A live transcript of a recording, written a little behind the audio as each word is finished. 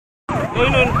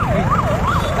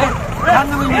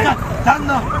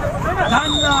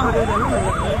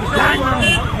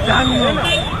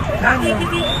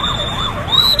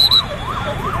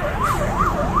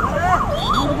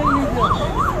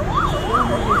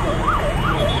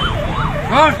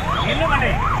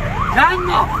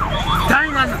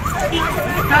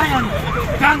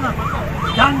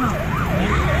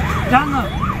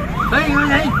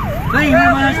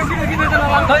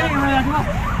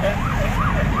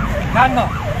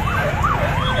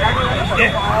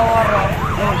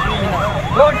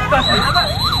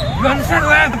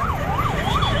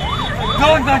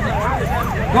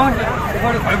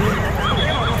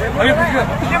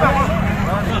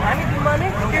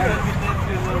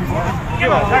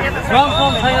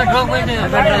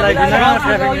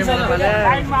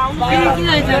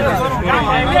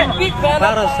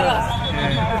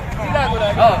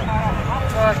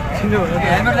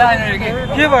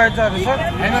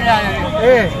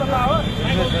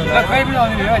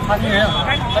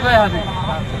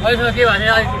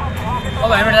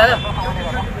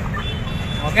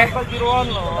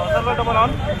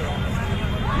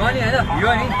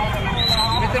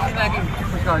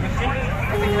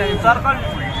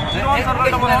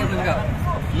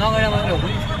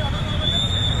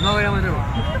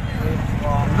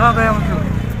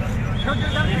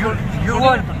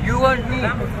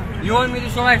You want me to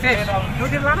show my face?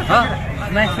 Huh?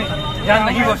 My face.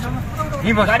 He was.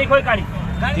 He was.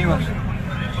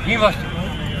 He was.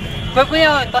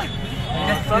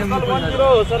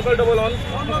 Circle double on.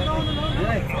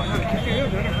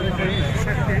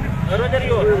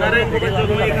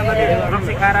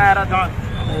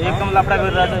 एकदम लफडा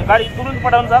गरिरहेछ गाडी तुरुन्त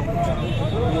पठाउनु छ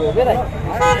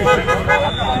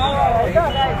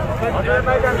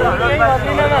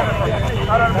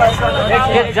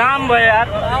जाम भयो यार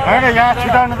हैन यहाँ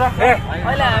छिटाउनु त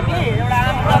अहिले हामी एउटा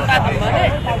आम काट्यौं भने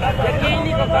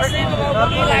केहीको कसैको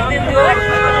के लाग्दैन थियो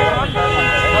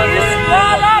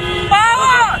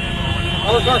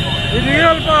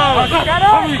रियल पावर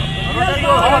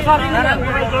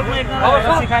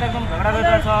सिकाएर एकदम झगडा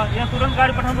गरिरहेछ यहाँ तुरुन्त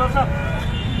गाडी पठाउनु पर्छ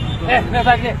ए मेरो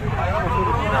बाइकले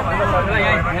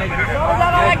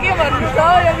के भन्नु छ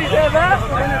यो विषयमा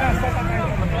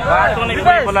बाटो नै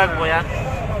ब्लक भयो यार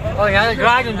ओ यहाँ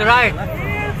राइट हुन्छ राइट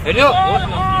हेर्यो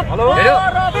हेलो हेर्यो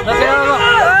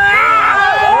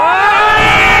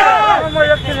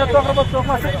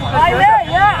अहिले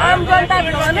यहाँ आम जनता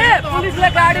भने पुलिसले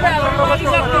गाडीमा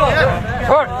हाल्नु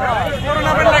छोड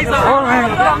कोरोना पनि लाग्छ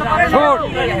छोड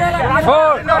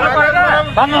छोड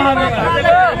भन्नु न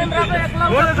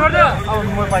छोड छोड दे अब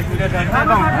म बाइक लिएर जान्छु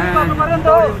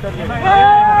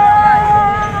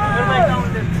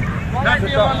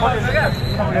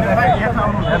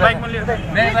बाइक में लिएर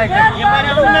मेरो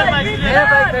बाइक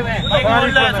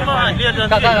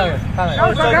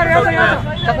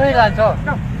सबै लान्छ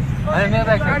अनि मेरो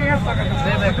बाइक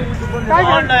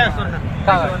होन्डा यस्तो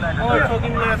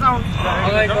ठोकिङ लिएर आउँ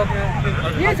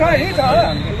यही छ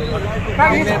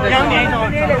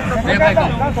मेरो बाइक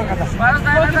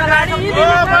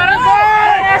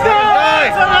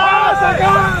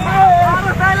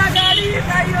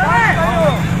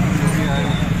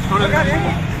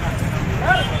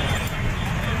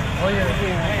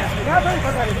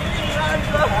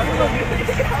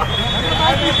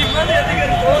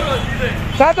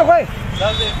सातो खोइ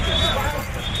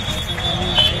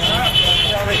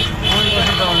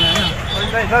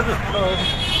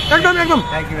एकदम एकदम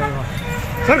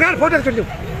सरकार फोटो चल्यो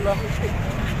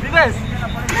दिवेश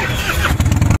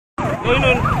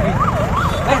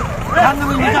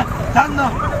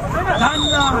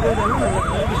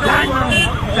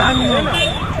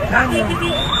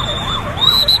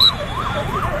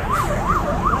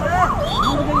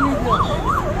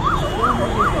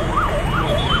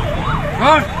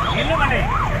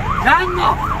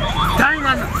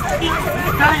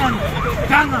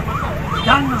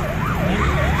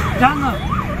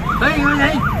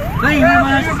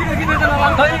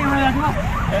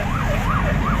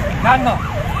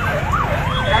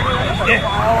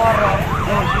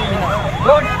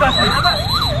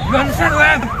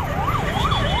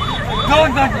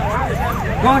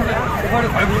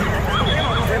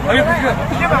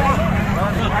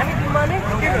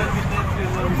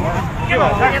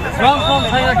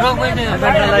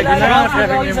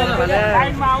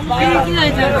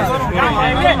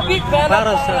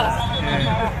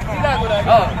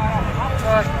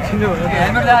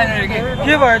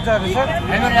के भयो सर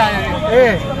ए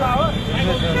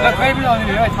खै पनि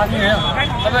आउने हो थाहा छैन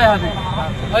सबै आउने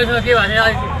अहिले के भने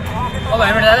अब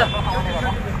हेर्नु दादा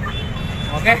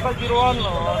okay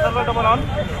circle double on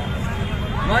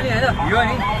money हैन यो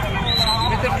नि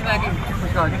एकैछिन लागि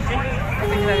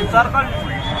सर्कल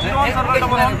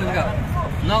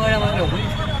नगएर मात्रै हो नि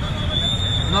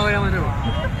नगएर मात्रै हो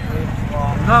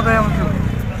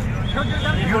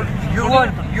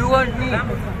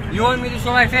You want me to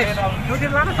show my face?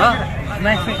 Huh?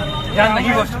 My face.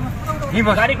 He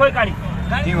must. गाडी खोइ गाडी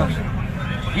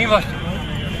He must.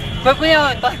 कोही पनि आयो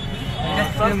त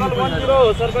सर्कल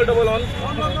 10 सर्कल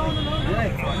 11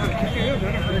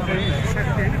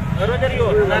 रोजरी हो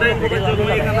नारायण गोपालजीको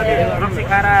एकजनाले रक्सी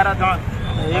खाएर आएर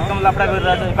एकदम लफडा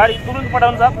गरिरहेछ गाडी तुरुन्त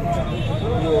पठाउनु छ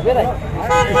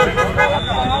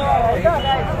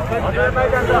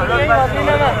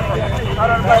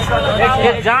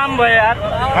जाम भयो यार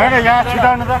हैन यहाँ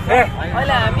छिटाउनु त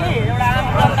अहिले हामी एउटा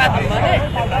आन्दोलनका थियौँ भने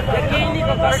केही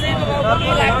निको कसैको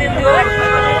केही लाग्दैन थियो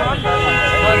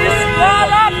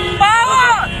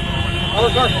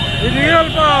रियल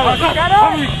पावर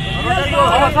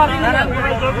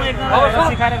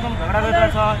सिकाएर एकदम झगडा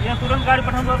गरिरहेछ यहाँ तुरुन्त गाडी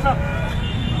पठाउनु पर्छ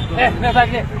ए मेरो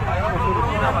बाइकले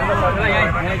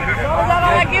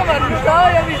के भन्नु छ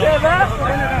यो विषयमा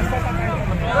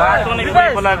बाटो नै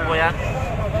बोलाएको भयो यार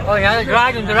Oh, यहाँ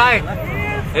राइट हुन्छ राइट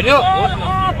हेर्यो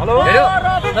हेलो हेर्यो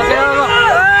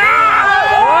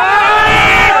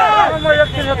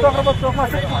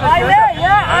अहिले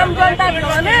यहाँ आम जनता थियो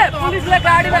भने पुलिसले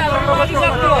गाडीमा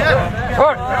रोकिसक्यो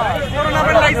छोड कोरोना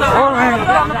पनि लाग्छ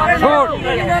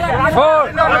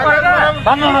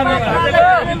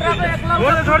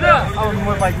छोड छोड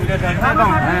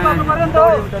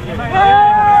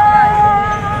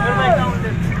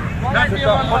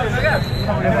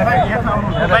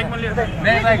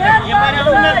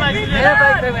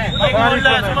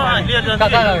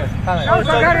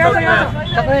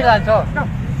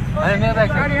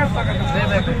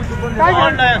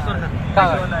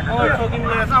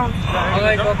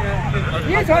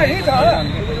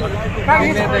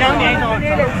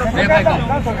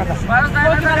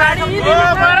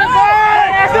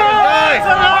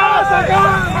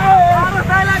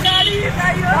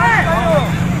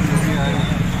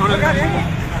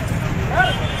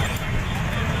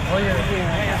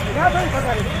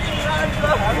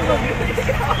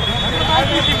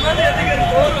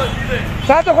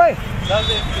सातो खोइ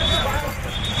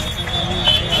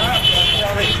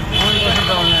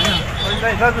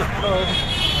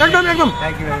एकदम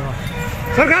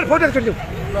सरकार फोटो चल्यो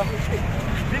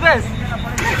दिवेश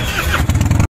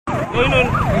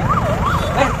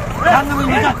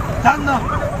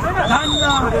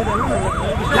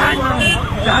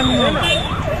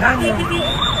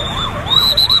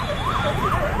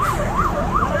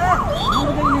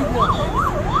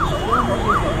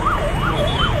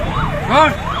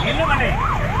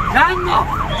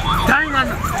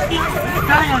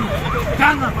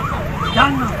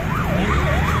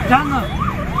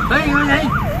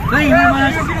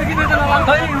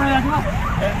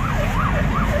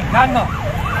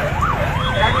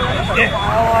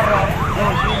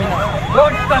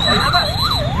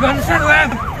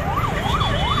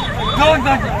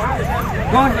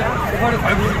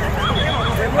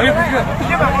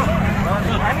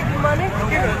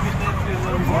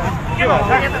के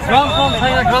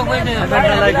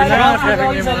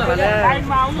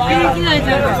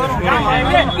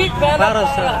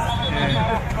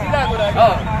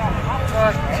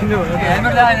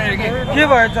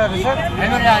भयो सर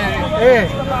ए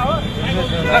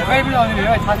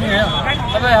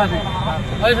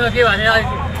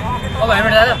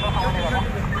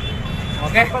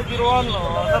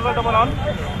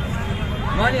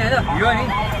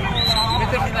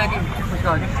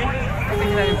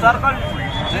सर्कल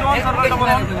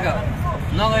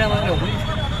नगएर मात्रै हो नि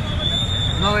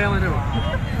नगएर मात्रै हो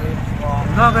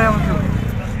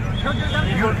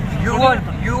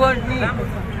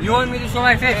You want me to show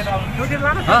my face?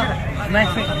 Huh? My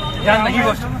face.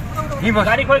 He must.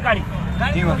 गाडी खोइ गाडी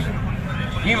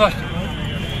He must.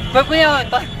 कोही पनि आयो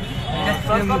त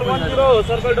सर्कल 10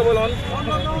 सर्कल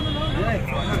 11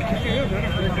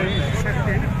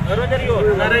 रोजरी हो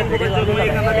नारायण गोपालजीको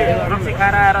एकजनाले रक्सी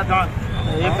खाएर आएर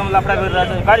एकदम लफडा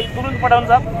गरिरहेछ गाडी तुरुन्त पठाउनु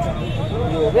छ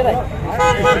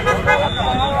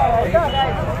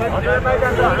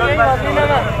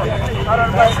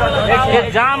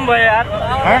जाम भयो यार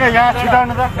हैन यहाँ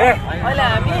छिटाउनु त अहिले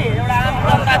हामी एउटा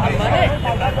आन्दोलनका थियौँ भने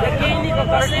केही निको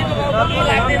कसैको केही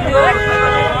लाग्दैन थियो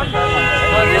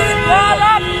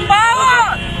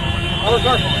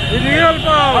रियल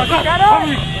पावर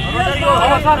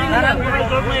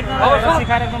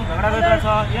सिकाएर एकदम झगडा गरिरहेछ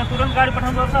यहाँ तुरुन्त गाडी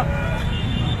पठाउनु पर्छ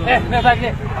ए मेरो बाइकले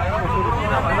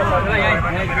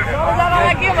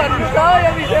के भन्नु छ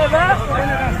यो विषयमा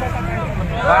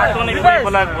बाटो नै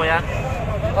बोलाएको भयो यार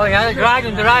यहाँ राइट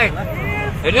हुन्छ राइट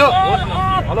हेलो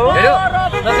हेलो हेलो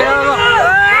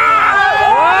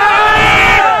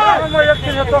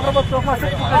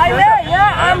अहिले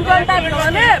यहाँ आम जनता भेट्यो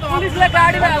भने पुलिसले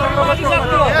गाडीमा हालेर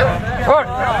लगिसक्यो। छोड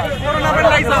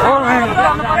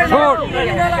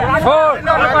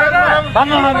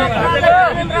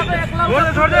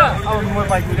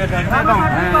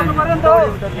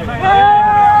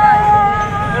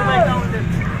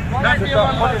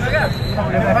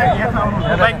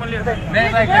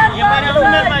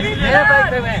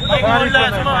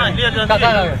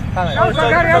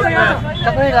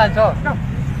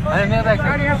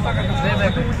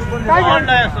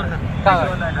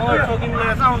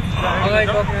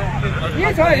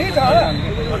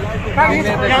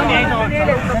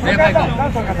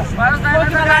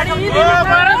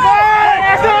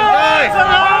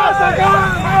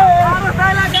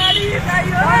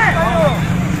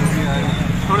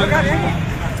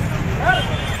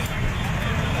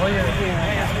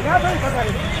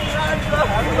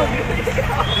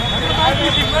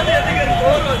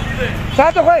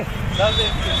सातो खोइ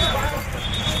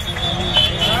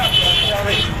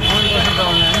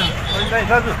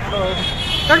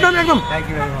एकदम एकदम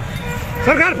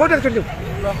सरकार फोटो चल्यो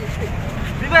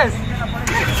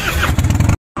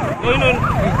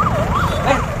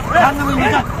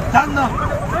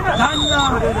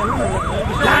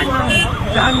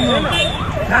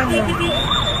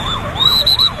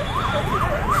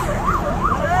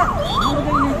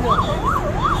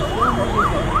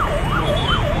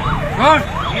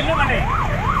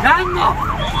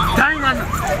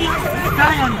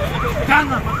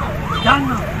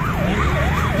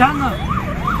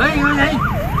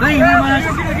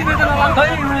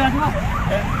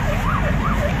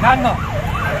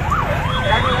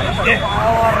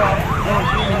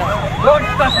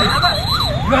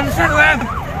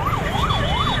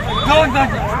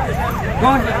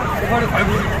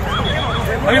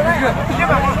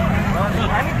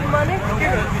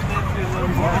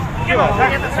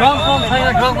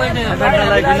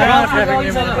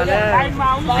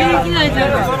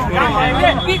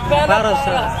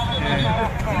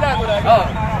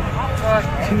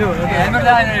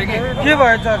के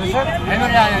भएछ sir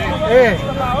A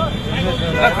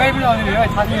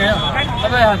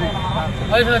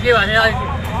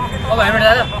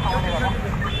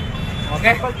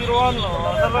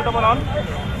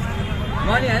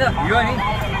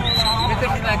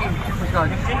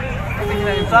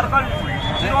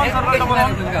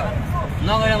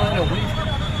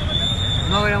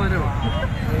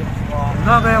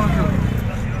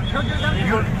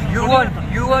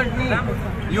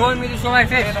You want me to show my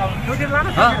face?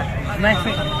 Huh? My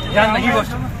face.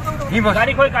 He was.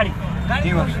 गाडी खोइ गाडी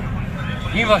He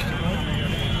was.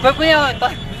 कोही कोही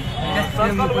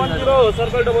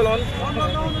सर्कल डबल अन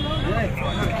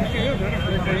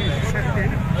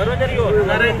रोजरी हो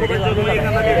नारायण बच्चोको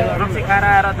एकजनाले रक्सी खाएर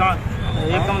आएर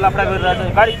एकदम लापडा गरिरहेछ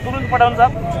गाडी तुरुन्त पठाउनु छ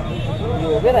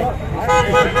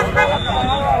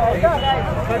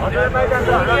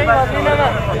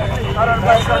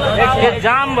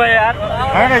जाम भयो यार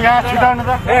हैन यहाँ छिटाउनु त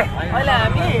अहिले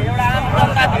हामी एउटा आम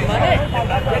जनता भयौँ भने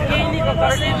केही नि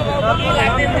कसैको गाउँमा केही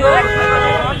लाग्दैन थियो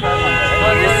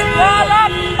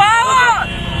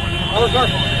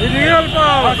रियल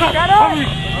पावर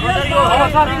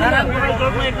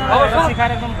रक्सी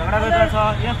खाएर एकदम झगडा गरिरहेछ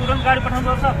यहाँ तुरुन्त गाडी पठाउनु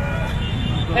पर्छ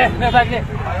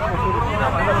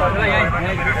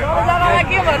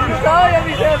के भन्नु छ यो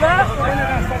विषयमा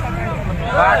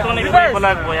बाटो नै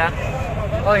बोलाएको भयो यार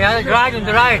Oh, yeah, right on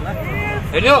the right.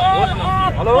 Hello?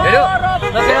 Hello? Hello?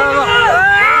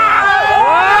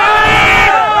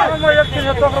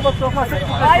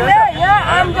 अहिले यहाँ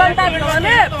आम जनता भेट्यो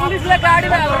भने पुलिसले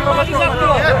गाडीमा हालेर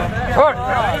लगिसक्यो।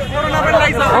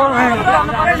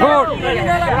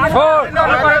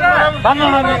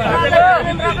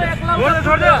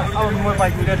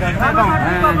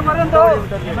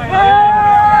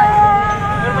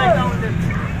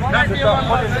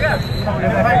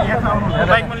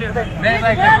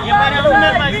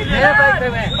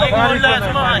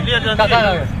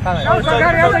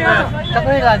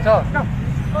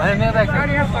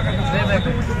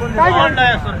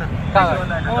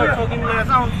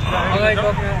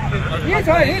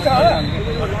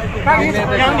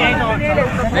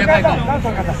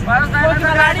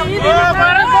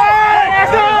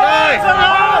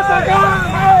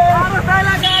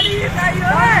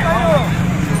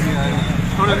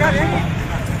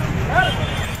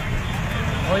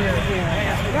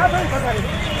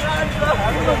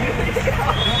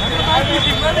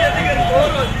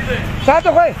 सातो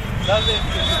खोइ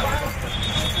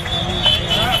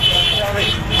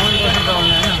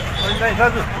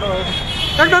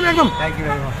एकदम एकदम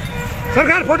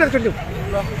सरकार फोटो चल्यो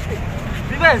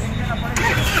विवेश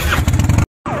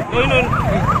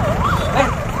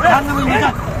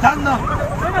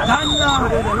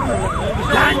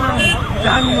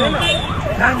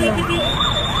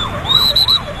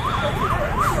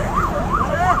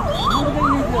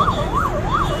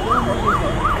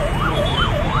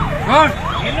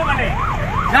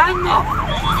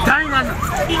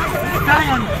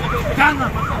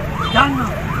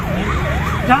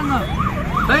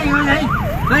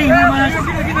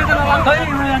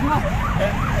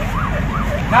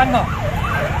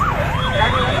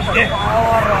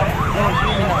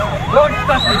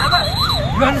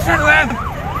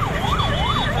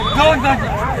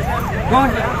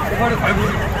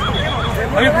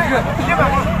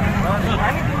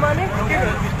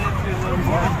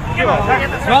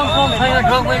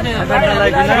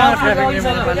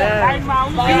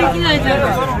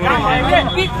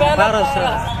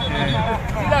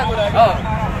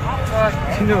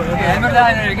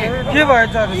के भएछ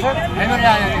sir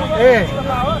A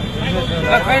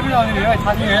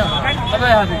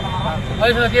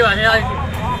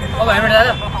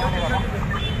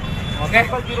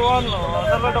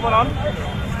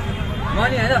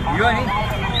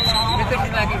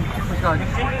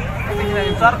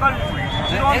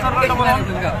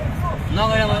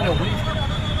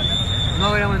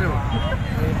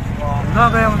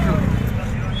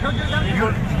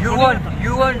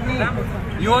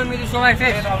You want me to show my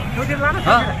face?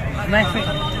 Huh? My face.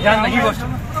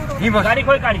 He was. गाडी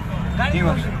कोही गाडी He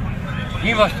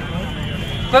was.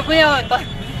 कोही कोही आयो त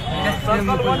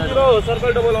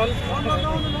सर्कल डबल अन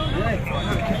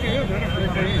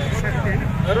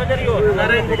रोजरी हो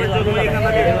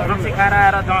रक्सी खाएर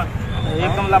आएर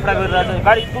एकदम लापडा गरिरहेछ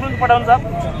गाडी तुरुन्त पठाउनु छ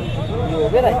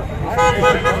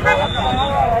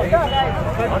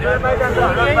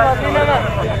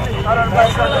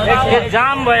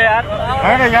जाम भयो यार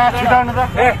हैन यहाँ छिटाउनु त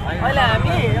अहिले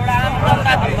हामी एउटा आम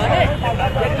जनता थियौँ भने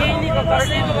केही नि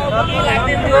कसैको बाबु के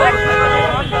लाग्दैन थियो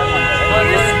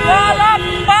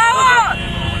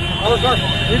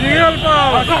रियल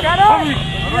पावर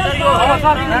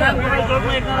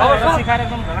रक्सी खाएर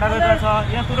एकदम झगडा गरिरहेछ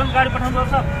यहाँ तुरुन्त गाडी पठाउनु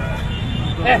पर्छ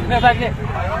मेरो बाइकले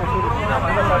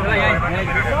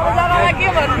के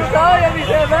भन्नु छ यो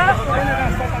विषयमा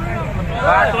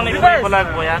बाटो नै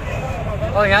बोलाएको भयो यार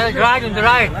Oh, yeah, it's right on the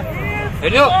right.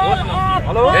 Hello?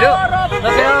 Hello? Hello?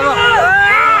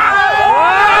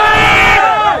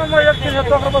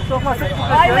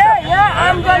 अहिले यहाँ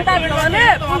आम जनता थियो भने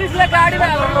पुलिसले गाडीमा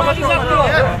हाल्नु सक्थ्यो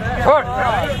छोड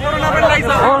कोरोना पनि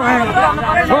लागिसक्यो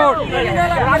छोड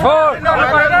छोड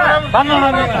भन्नु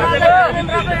नमिल्ने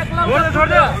छोड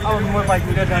दे अब म बाइक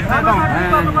लिएर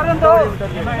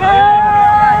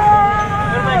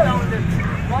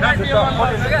जान्छु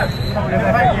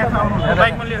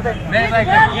बाइक में लिएर मेरो बाइक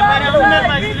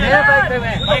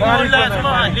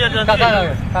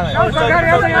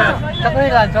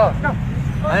तपाईँ लान्छ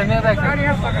होइन मेरो बाइक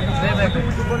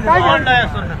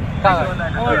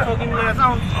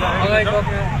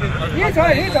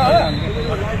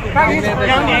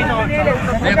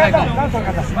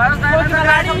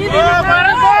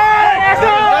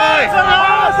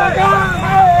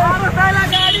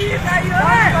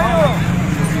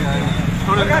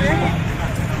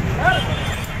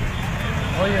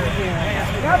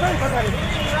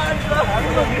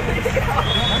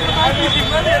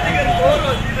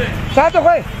सातो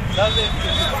खोइ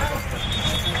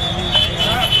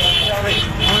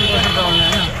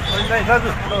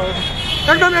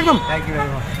एकदम एकदम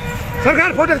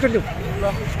सरकार फोटो चल्यो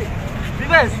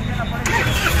विवेश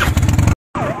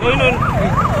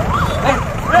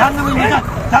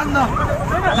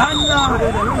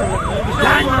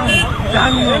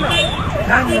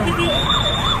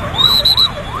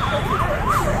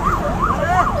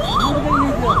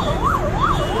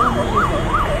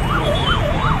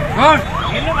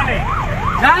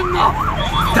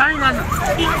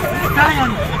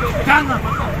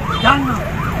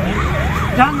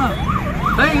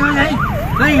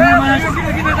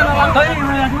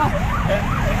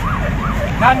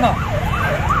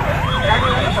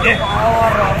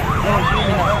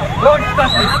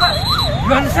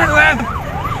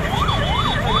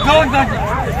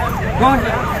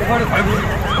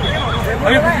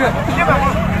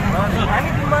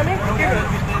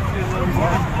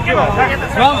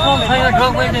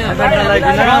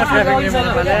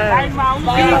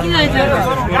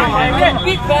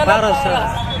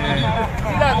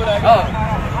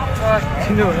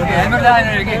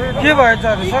के भएछ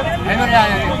सर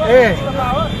ए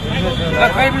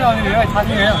खै पनि आउने हो थाहा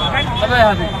छैन तपाईँ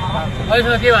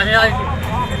अहिले के भने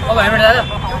अब हेलमेट ल्याएर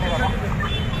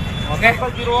Okay.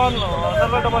 Circle 01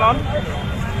 circle 11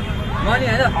 Money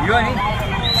है ना यो नहीं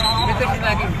ये कितने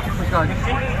लगी उसका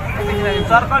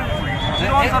circle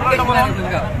 01 circle 11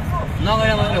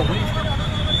 नगरा मात्र हो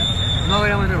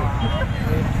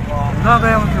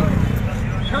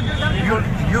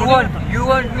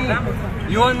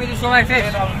You want me to show my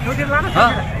face?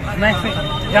 Huh? My face.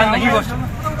 Jangan he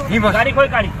was. गाडी खोइ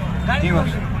गाडी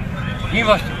He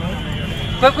was.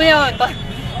 Kau punya apa?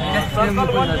 circle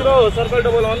 10 circle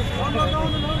 11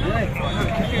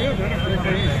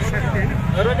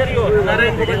 rosary हो नारे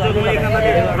जोरमा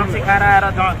एकजनाले रक्सी खाएर आएर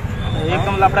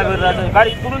एकदम लापडा गरिरहेछ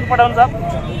गाडी तुरुन्त पठाउनु छ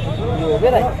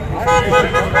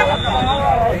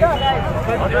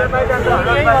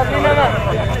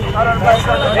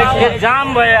जाम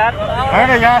भयो यार हैन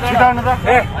यहाँ छिटाउनु त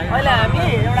अहिले हामी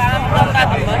एउटा आम जनता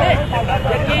छौँ भने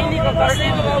केहीको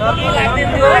कसैको के लाग्दैन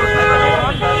थियो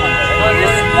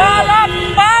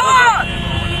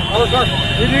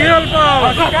रियल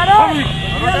पावर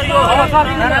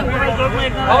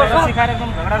रक्सी खाएर एकदम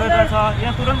झगडा गरिरहेछ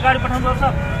यहाँ तुरुन्त गाडी पठाउनु पर्छ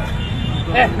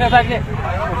मैं बाइक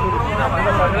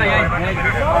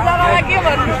के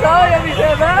भन्नु छ यो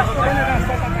विषयमा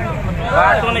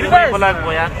बाटो नै खोइ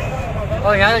बोलाएको यार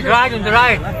Oh, yeah, right on the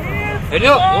right.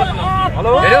 Hello.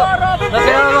 Hello.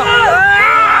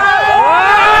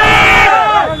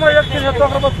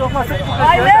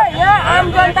 अहिले यहाँ आम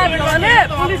जनता छ भने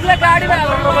पुलिसले गाडीमा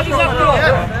हालेर बसिसक्यो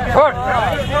छोड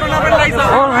कोरोना पनि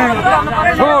लागिसक्यो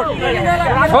छोड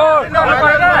छोड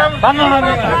भन्नु न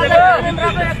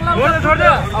छोड दे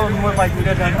अब म बाइक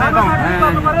लिएर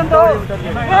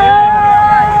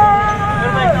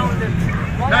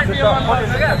जान्छु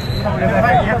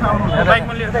बाइक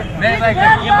में लिएर मैं बाइक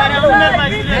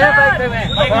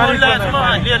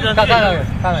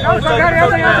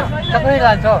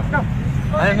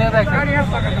अरे मैं बाइक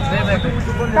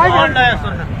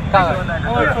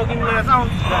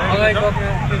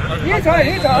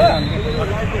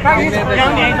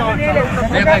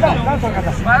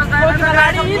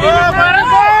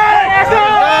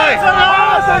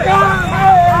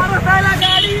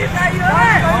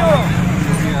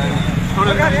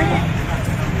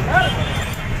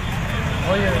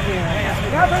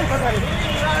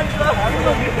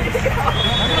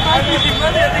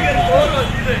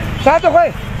सातो खोइ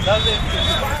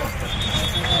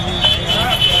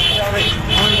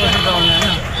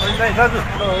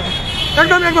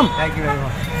एकदम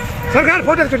सरकार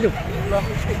फोटो खिच्नु